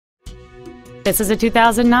This is a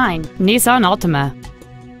 2009 Nissan Altima.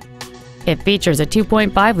 It features a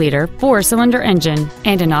 2.5-liter four-cylinder engine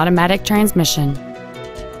and an automatic transmission.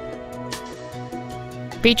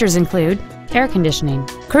 Features include air conditioning,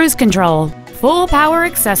 cruise control, full power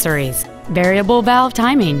accessories, variable valve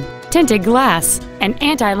timing, tinted glass, an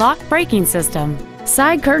anti-lock braking system,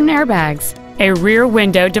 side curtain airbags, a rear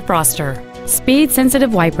window defroster,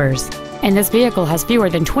 speed-sensitive wipers, and this vehicle has fewer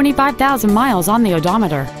than 25,000 miles on the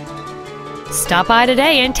odometer. Stop by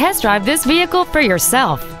today and test drive this vehicle for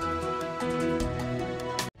yourself.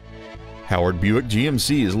 Howard Buick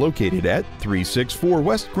GMC is located at 364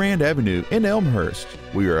 West Grand Avenue in Elmhurst.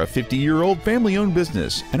 We are a 50-year-old family-owned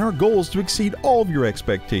business, and our goal is to exceed all of your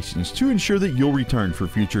expectations to ensure that you'll return for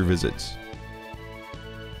future visits.